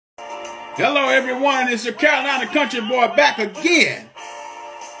Hello, everyone. It's your Carolina country boy back again.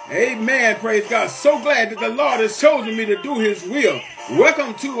 Amen. Praise God. So glad that the Lord has chosen me to do his will.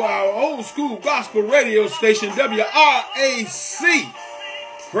 Welcome to our old school gospel radio station, WRAC.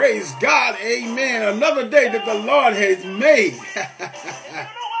 Praise God. Amen. Another day that the Lord has made.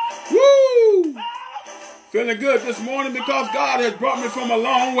 Woo! Feeling good this morning because God has brought me from a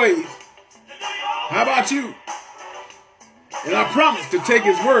long ways. How about you? And I promise to take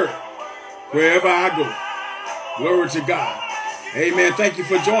his word wherever I go. Glory to God. Amen. Thank you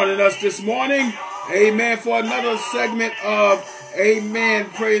for joining us this morning. Amen. For another segment of, amen,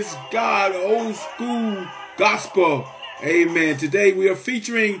 praise God, old school gospel. Amen. Today we are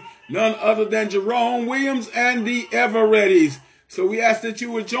featuring none other than Jerome Williams and the Evereadys. So we ask that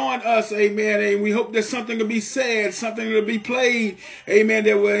you would join us, amen, and we hope that something will be said, something will be played, amen,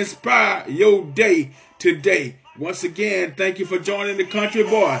 that will inspire your day today. Once again, thank you for joining the country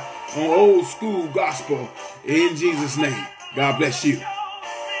boy on Old School Gospel in Jesus' name. God bless you.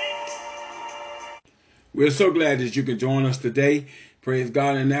 We're so glad that you could join us today. Praise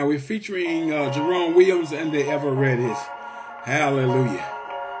God. And now we're featuring Jerome Williams and the Evereadys. Hallelujah.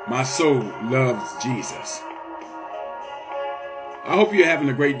 My soul loves Jesus. I hope you're having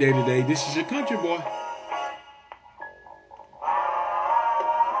a great day today. This is your country boy.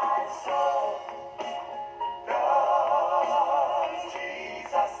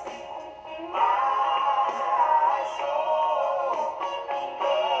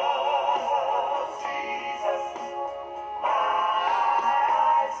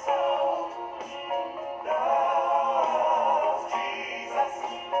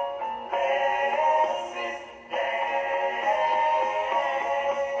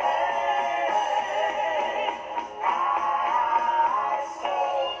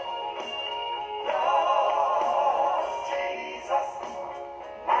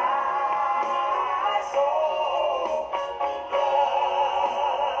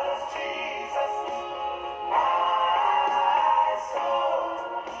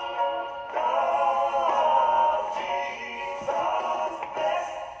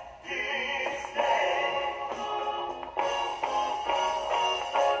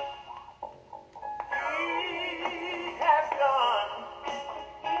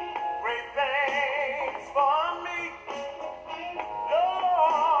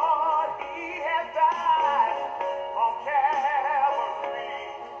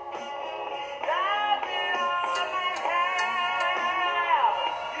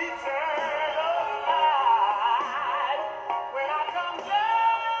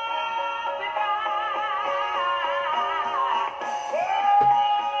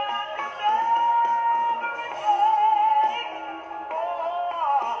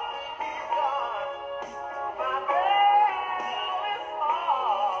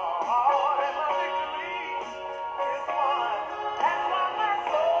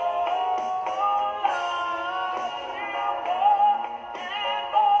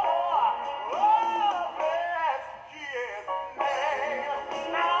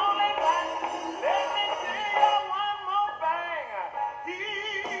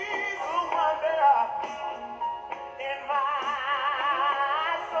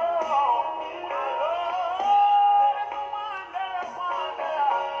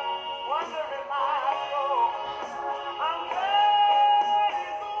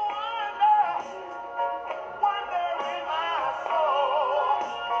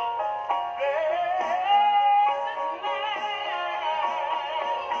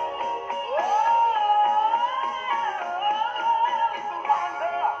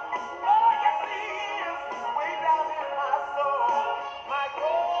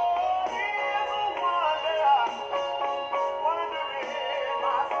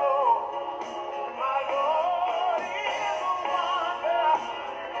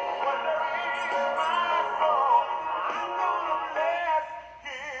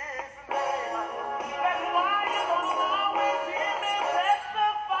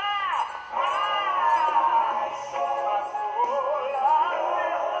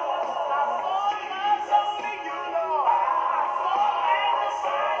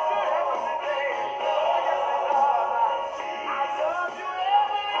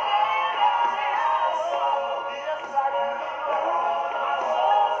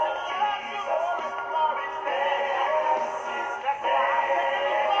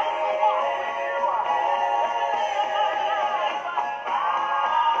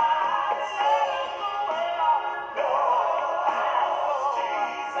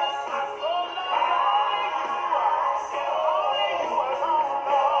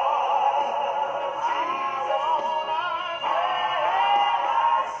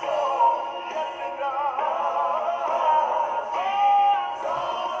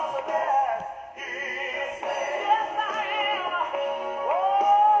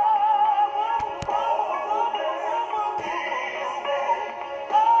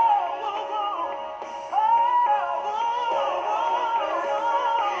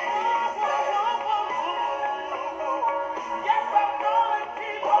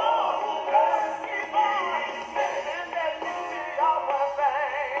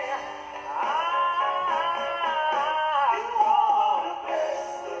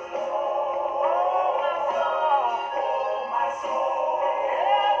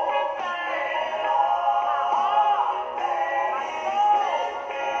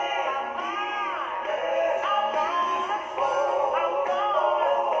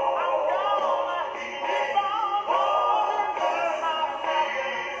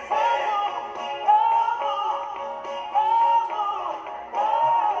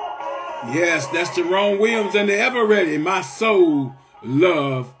 Yes, that's Jerome Williams and the Ever Ready. My soul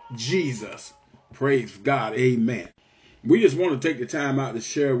love Jesus. Praise God. Amen. We just want to take the time out to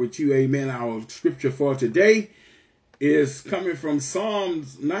share with you, amen. Our scripture for today is coming from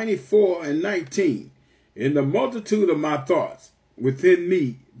Psalms 94 and 19. In the multitude of my thoughts, within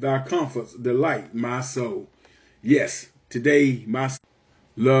me thy comforts delight my soul. Yes, today my soul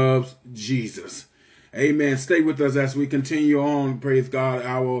loves Jesus. Amen. Stay with us as we continue on, praise God,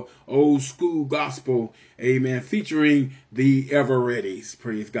 our old school gospel, amen, featuring the Ever Readies.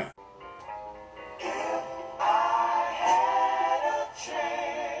 Praise God.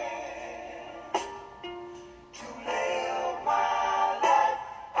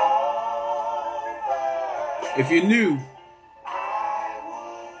 If you knew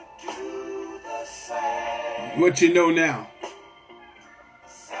what you know now,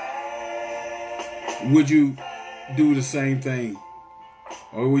 would you do the same thing?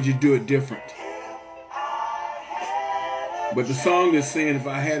 Or would you do it different? But the song is saying, if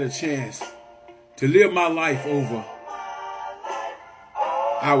I had a chance to live my life over,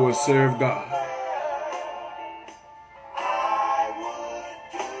 I would serve God.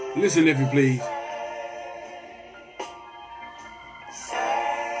 Listen, if you please.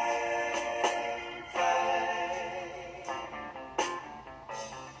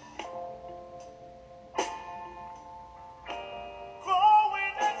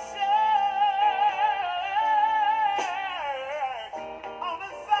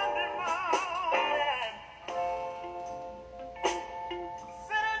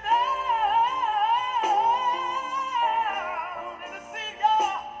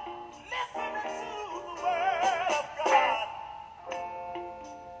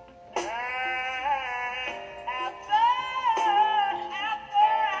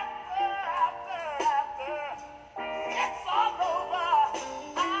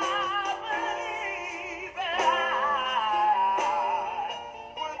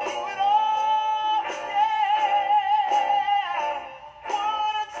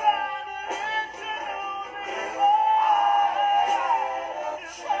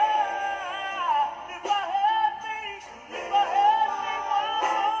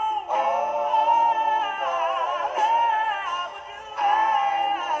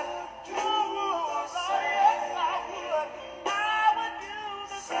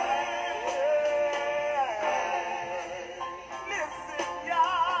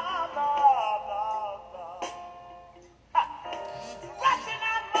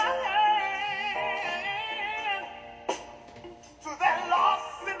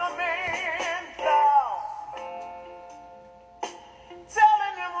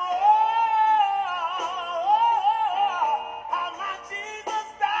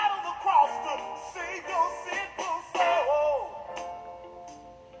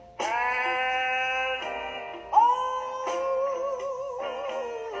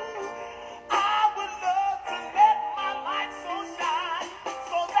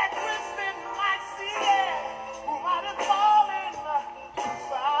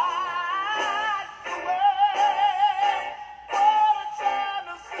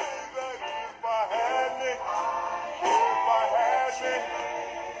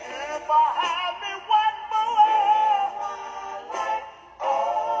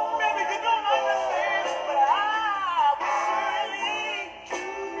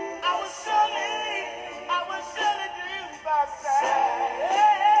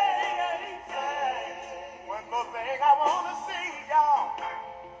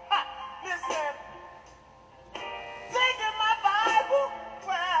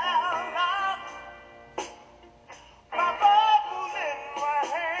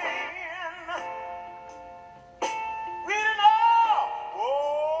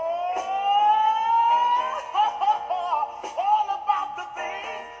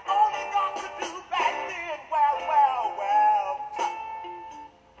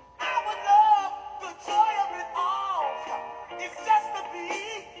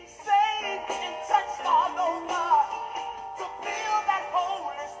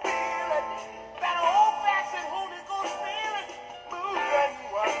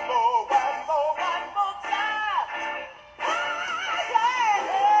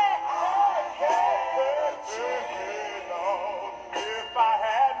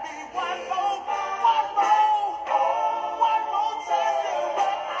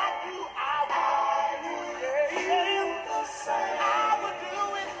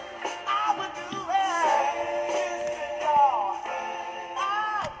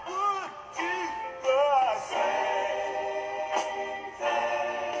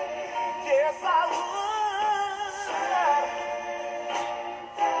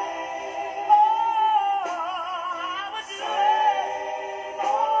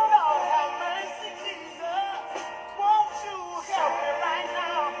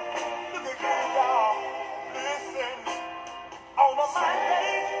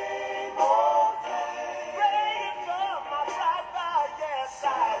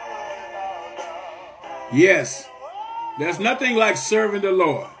 Yes, there's nothing like serving the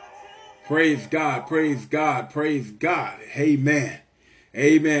Lord. Praise God, praise God, praise God. Amen.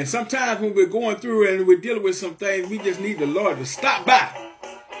 Amen. Sometimes when we're going through and we're dealing with some things, we just need the Lord to stop by.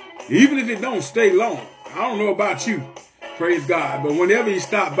 Even if it don't stay long. I don't know about you. Praise God. But whenever you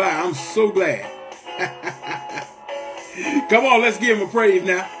stop by, I'm so glad. Come on, let's give him a praise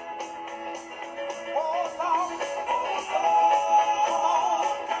now.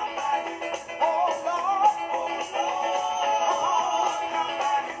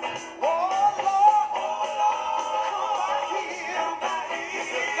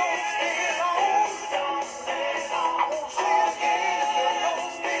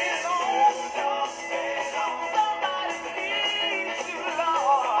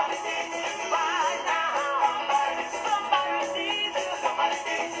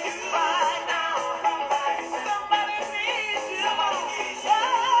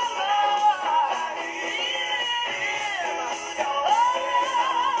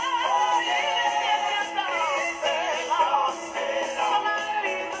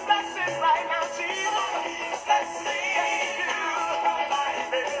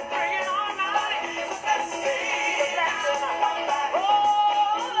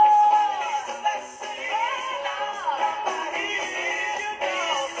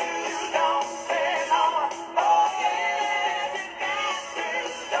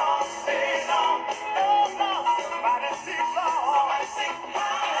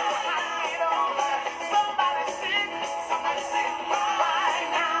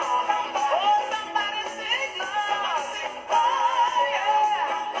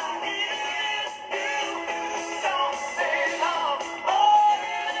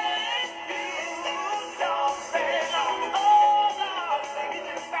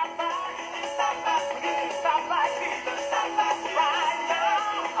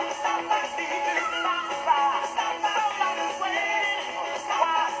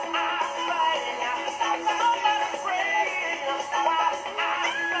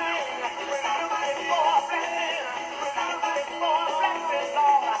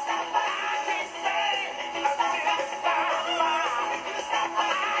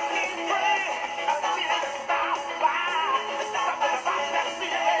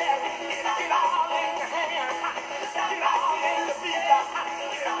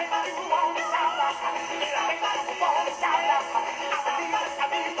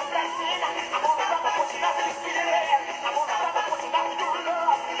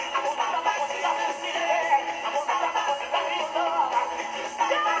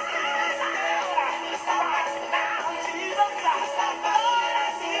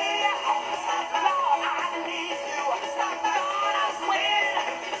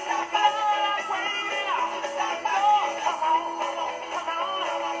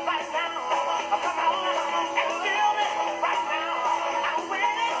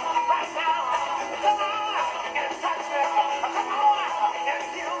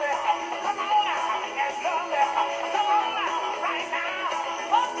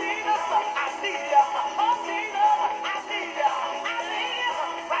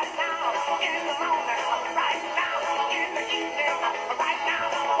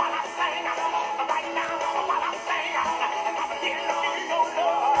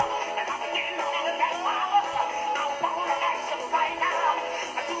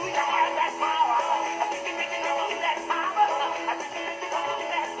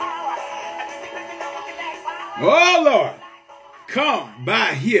 Oh, Lord, come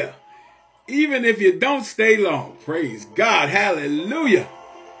by here, even if you don't stay long. Praise God. Hallelujah.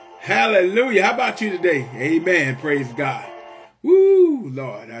 Hallelujah. How about you today? Amen. Praise God. Woo,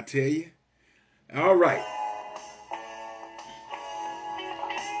 Lord, I tell you. All right.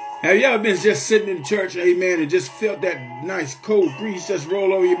 Have you ever been just sitting in church, amen, and just felt that nice cold breeze just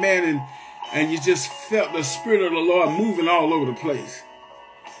roll over you, man, and you just felt the Spirit of the Lord moving all over the place?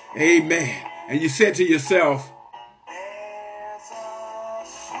 Amen. And you said to yourself, there's a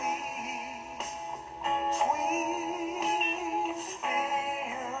sweet, sweet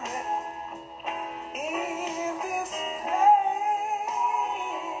Spirit in this place.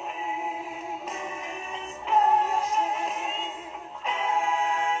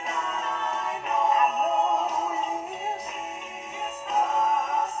 And I know it is the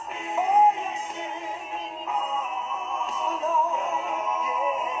Spirit. Oh, Lord,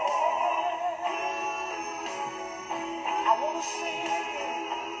 yeah. I want to sing it again.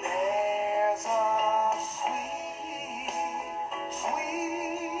 There's a sweet,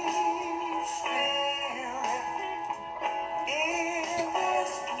 sweet Spirit in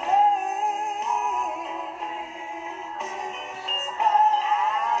this place. I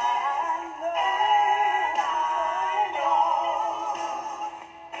know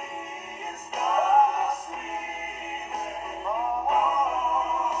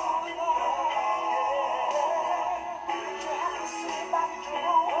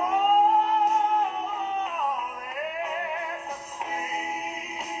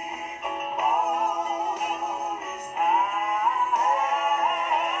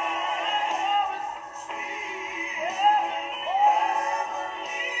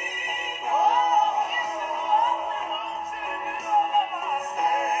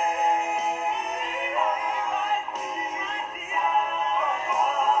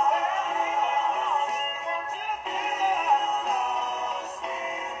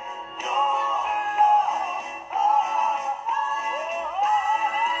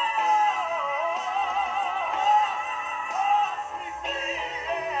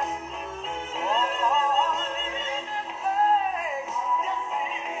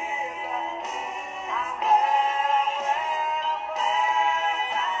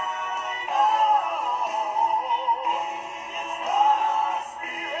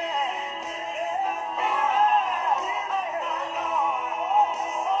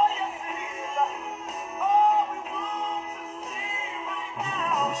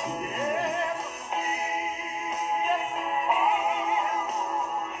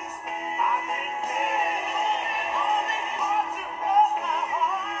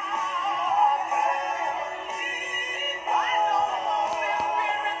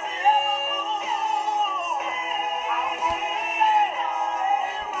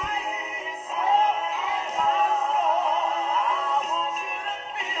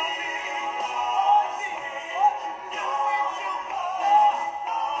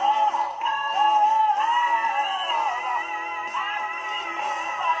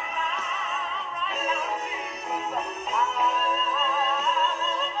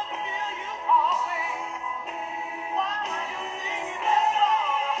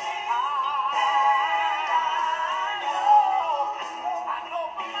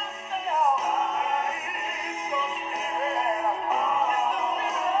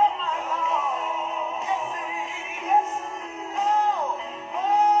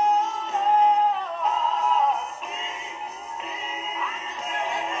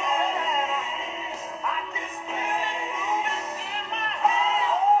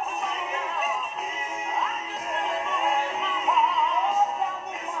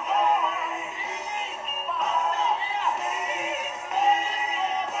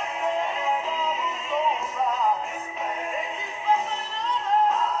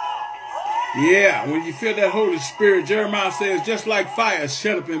Yeah, when you feel that Holy Spirit, Jeremiah says, just like fire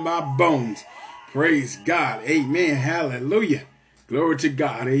shut up in my bones. Praise God. Amen. Hallelujah. Glory to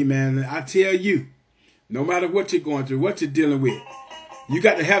God. Amen. I tell you, no matter what you're going through, what you're dealing with, you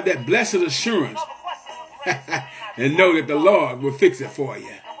got to have that blessed assurance and know that the Lord will fix it for you.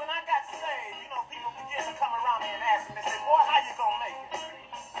 And when I got saved, people began to come around me and ask me, they said, boy, how you going to make it?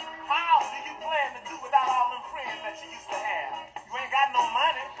 How do you plan to do without all them friends that you used to have? You ain't got no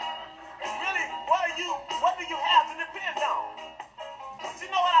money. And really, what do you have to depend on? But you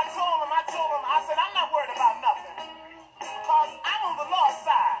know what I told them? I said, I'm not worried about nothing. Because I'm on the Lord's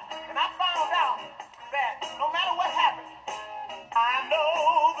side. And I found out that no matter what happens, I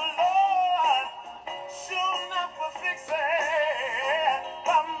know the Lord sure enough will fix it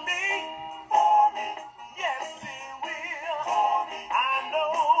for me. Yes, He will. I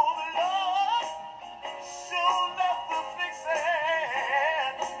know the Lord sure enough will fix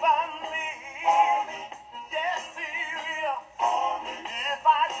it for me. Yes, He will. If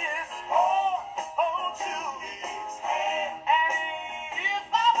I just hold to His hand, and if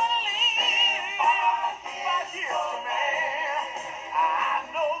I believe, if I His command, I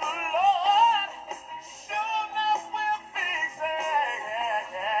know the Lord sure enough will fix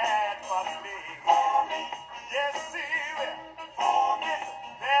it for me. Yes, He will. Listen,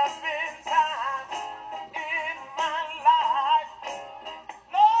 there's been times in my life,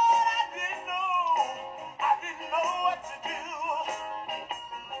 Lord, I didn't know what to do,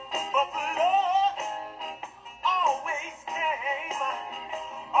 but the Lord always came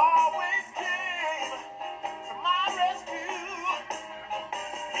to my rescue.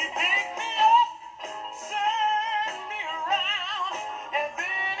 He picked me up, turned me around, and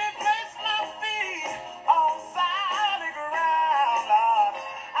then He placed my feet on solid ground. Lord,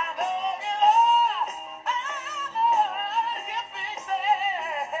 I know You, Lord. I know You fix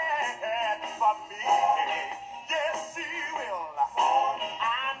it for me. Yes, He will.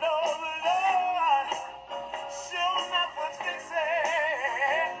 I know the Lord sure enough will fix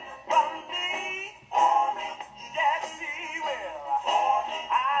it for me. Yes, He will.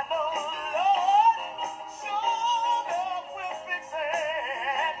 I know the Lord sure enough will fix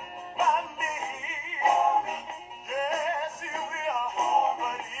it for me. Yes, He will.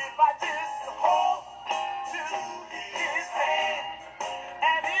 But if I just hold to His hand,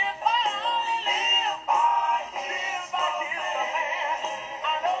 and if I only live by His command,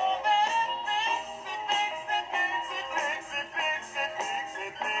 I know that He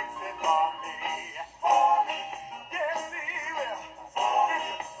fix it for me. Yes, He will.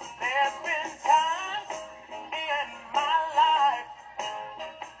 There's been times in my life,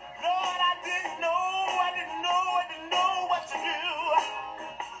 Lord, I didn't know what to do,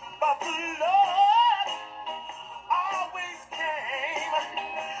 but the Lord always came.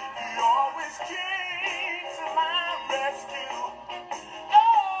 He always came to my rescue.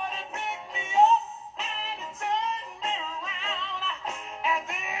 Lord, He picked me up and He turned me around, and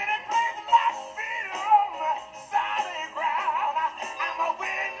then He placed my feet on the solid ground. I'm a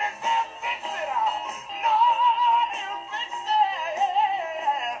witness, He'll fix it. Lord, He'll fix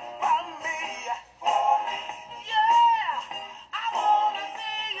it for me. Yeah, I wanna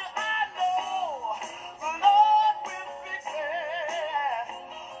see You. I know the Lord will fix it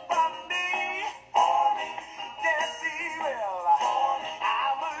for me. Yes, He will.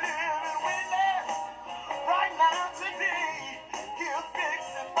 I'm a living witness right now today. He'll fix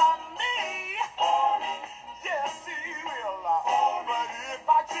it for me. Yes, He will. But if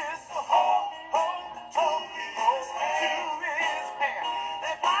I just hold to His hand,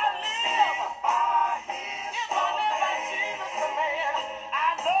 if I live by Jesus' command,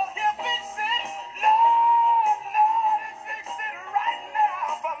 I know He'll fix it. Lord, He'll fix it right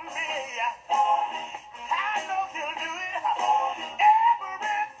now for me. I know He'll do it.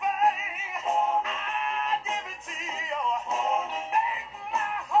 Everything, I give it to You. Make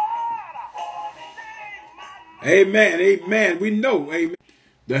my heart, take my mind. Amen. Amen. We know, amen,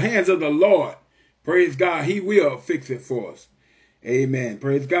 the hands of the Lord, praise God, He will fix it for us. Amen.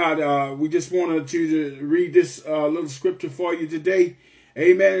 Praise God. We just wanted you to read this little scripture for you today.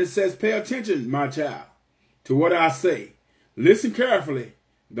 Amen. It says, pay attention, my child, to what I say. Listen carefully.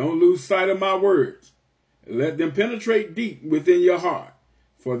 Don't lose sight of my words. Let them penetrate deep within your heart,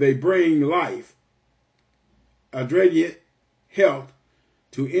 for they bring life, radiant health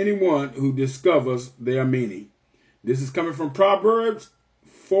to anyone who discovers their meaning. This is coming from Proverbs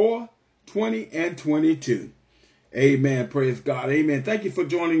 4:20 and 22. Amen. Praise God. Amen. Thank you for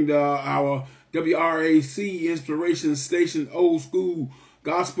joining our WRAC Inspiration Station Old School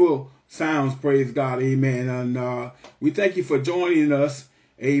Gospel Sounds. Praise God. Amen. And we thank you for joining us.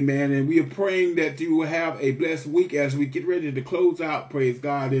 Amen. And we are praying that you will have a blessed week as we get ready to close out. Praise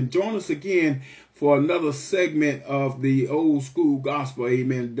God. And join us again for another segment of the Old School Gospel.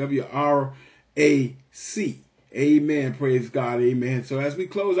 Amen. WRAC. Amen. Praise God. Amen. So as we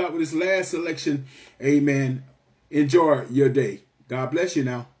close out with this last selection, amen, enjoy your day. God bless you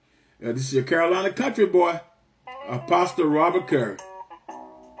now. This is your Carolina country boy, Apostle Robert Curry.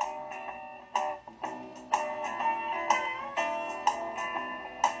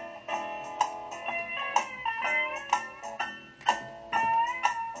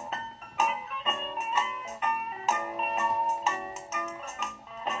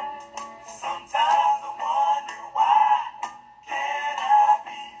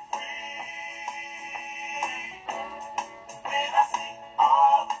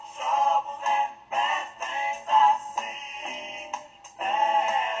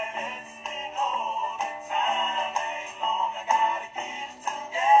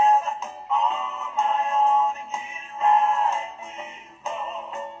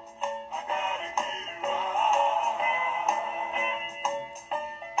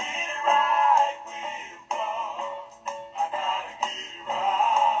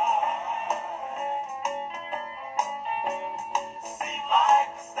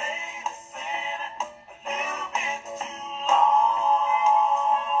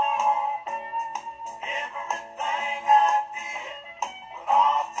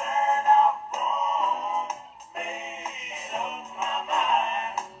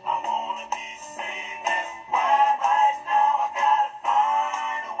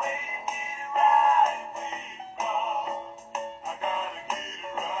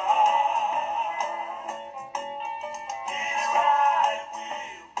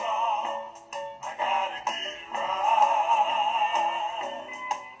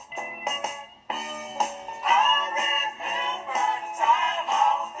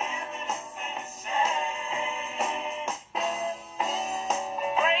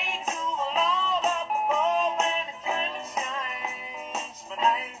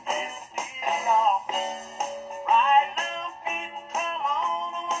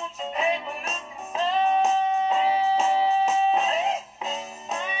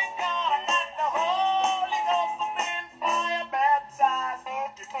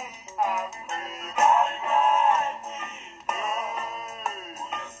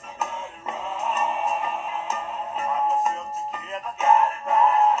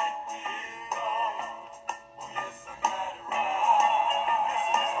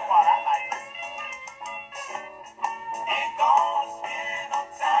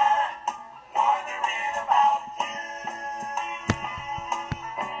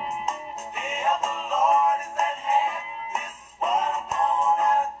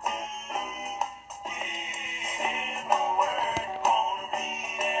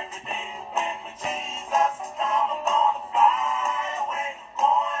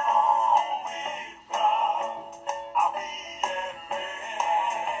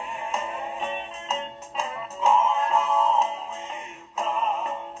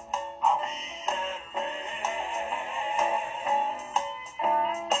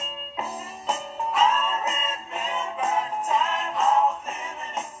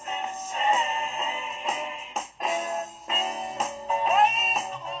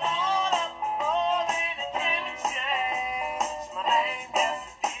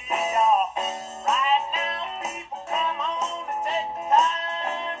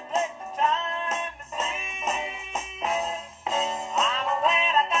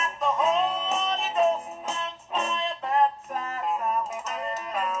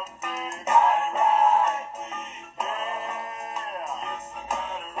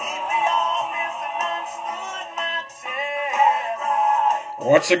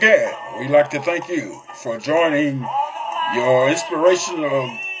 Once again, we'd like to thank you for joining your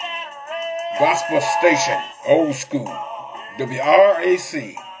inspirational gospel station, Old School,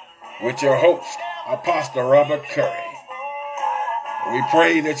 WRAC, with your host, Apostle Robert Curry. We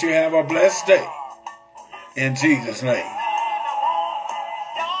pray that you have a blessed day in Jesus' name.